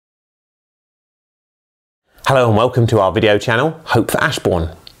Hello and welcome to our video channel, Hope for Ashbourne.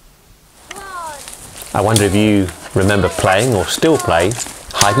 I wonder if you remember playing or still play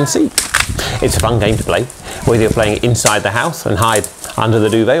hide and seek. It's a fun game to play, whether you're playing inside the house and hide under the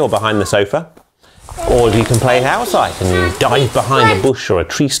duvet or behind the sofa, or if you can play it outside and you dive behind a bush or a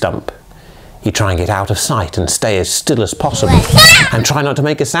tree stump. You try and get out of sight and stay as still as possible and try not to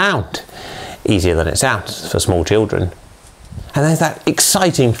make a sound. Easier than it sounds for small children. And there's that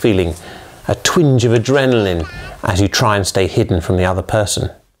exciting feeling, a twinge of adrenaline as you try and stay hidden from the other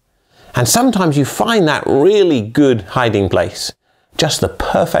person. And sometimes you find that really good hiding place, just the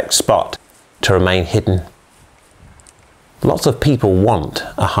perfect spot to remain hidden. Lots of people want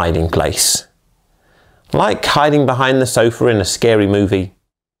a hiding place. Like hiding behind the sofa in a scary movie,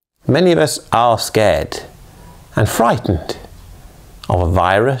 many of us are scared and frightened of a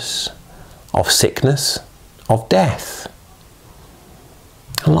virus, of sickness, of death.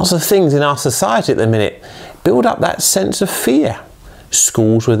 And lots of things in our society at the minute build up that sense of fear.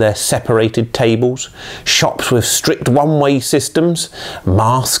 Schools with their separated tables, shops with strict one-way systems,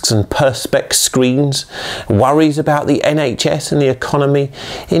 masks and perspex screens, worries about the NHS and the economy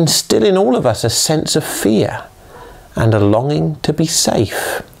instill in all of us a sense of fear and a longing to be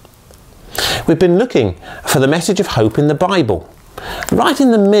safe. We've been looking for the message of hope in the Bible. Right in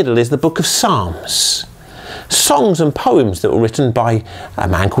the middle is the book of Psalms. Songs and poems that were written by a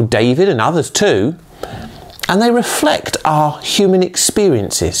man called David and others too, and they reflect our human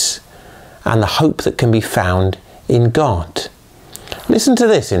experiences and the hope that can be found in God. Listen to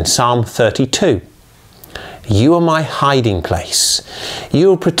this in Psalm 32. You are my hiding place. You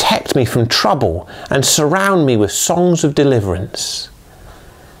will protect me from trouble and surround me with songs of deliverance.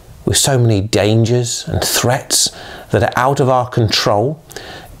 With so many dangers and threats that are out of our control,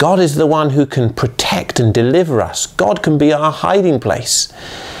 God is the one who can protect and deliver us. God can be our hiding place.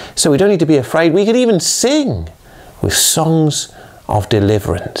 So we don't need to be afraid. We can even sing with songs of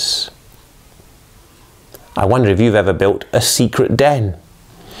deliverance. I wonder if you've ever built a secret den.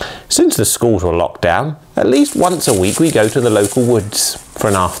 Since the schools were locked down, at least once a week we go to the local woods for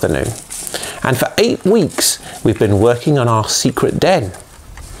an afternoon. And for 8 weeks we've been working on our secret den.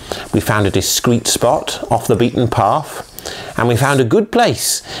 We found a discreet spot off the beaten path, and we found a good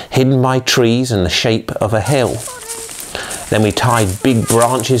place hidden by trees in the shape of a hill. Then we tied big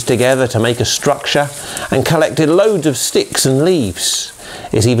branches together to make a structure and collected loads of sticks and leaves.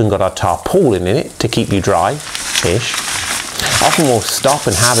 It's even got a tarpaulin in it to keep you dry-ish. Often we'll stop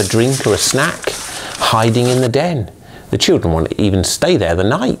and have a drink or a snack, hiding in the den. The children won't even stay there the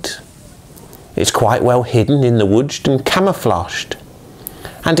night. It's quite well hidden in the woods and camouflaged.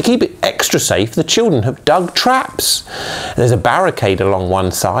 And to keep it extra safe, the children have dug traps. There's a barricade along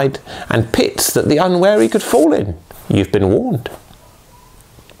one side and pits that the unwary could fall in. You've been warned.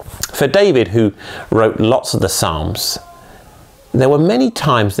 For David, who wrote lots of the Psalms, there were many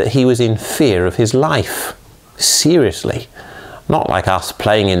times that he was in fear of his life. Seriously. Not like us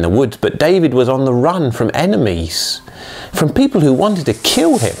playing in the woods, but David was on the run from enemies, from people who wanted to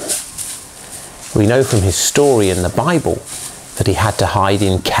kill him. We know from his story in the Bible that he had to hide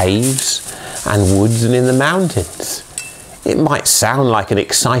in caves and woods and in the mountains. It might sound like an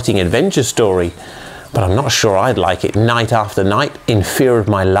exciting adventure story, but I'm not sure I'd like it night after night in fear of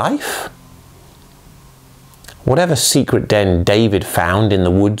my life. Whatever secret den David found in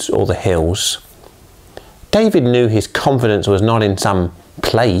the woods or the hills, David knew his confidence was not in some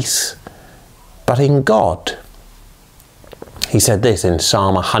place, but in God. He said this in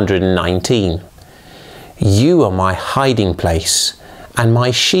Psalm 119. You are my hiding place and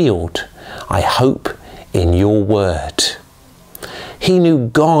my shield. I hope in your word. He knew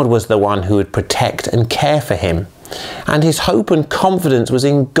God was the one who would protect and care for him, and his hope and confidence was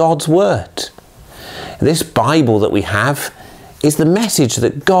in God's word. This Bible that we have is the message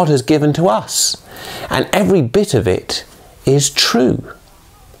that God has given to us, and every bit of it is true.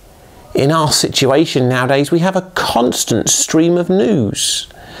 In our situation nowadays, we have a constant stream of news.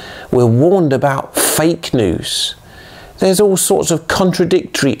 We're warned about fake news. There's all sorts of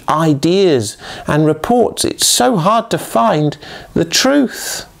contradictory ideas and reports. It's so hard to find the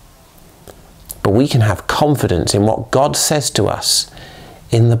truth. But we can have confidence in what God says to us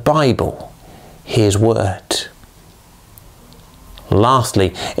in the Bible, His word.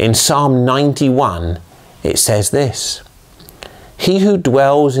 Lastly, in Psalm 91, it says this: He who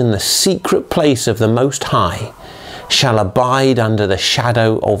dwells in the secret place of the Most High shall abide under the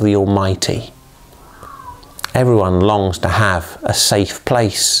shadow of the Almighty. Everyone longs to have a safe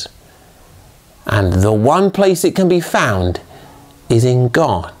place. And the one place it can be found is in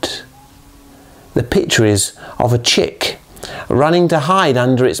God. The picture is of a chick running to hide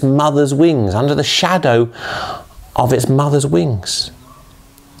under its mother's wings, under the shadow of its mother's wings.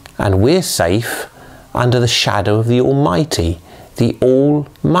 And we're safe under the shadow of the Almighty, the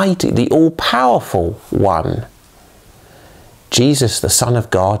all-powerful One. Jesus, the Son of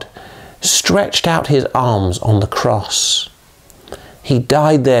God, stretched out his arms on the cross. He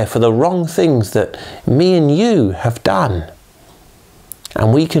died there for the wrong things that me and you have done.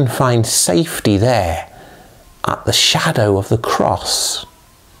 And we can find safety there at the shadow of the cross.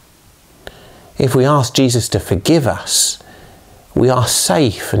 If we ask Jesus to forgive us, we are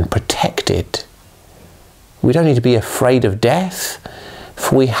safe and protected. We don't need to be afraid of death,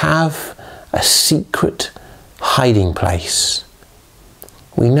 for we have a secret hiding place.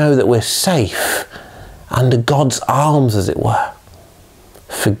 We know that we're safe under God's arms, as it were,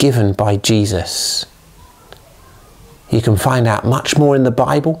 forgiven by Jesus. You can find out much more in the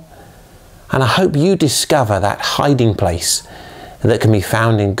Bible, and I hope you discover that hiding place that can be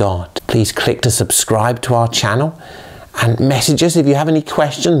found in God. Please click to subscribe to our channel and message us if you have any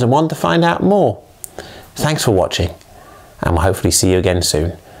questions and want to find out more. Thanks for watching, and we'll hopefully see you again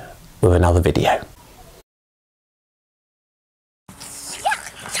soon with another video.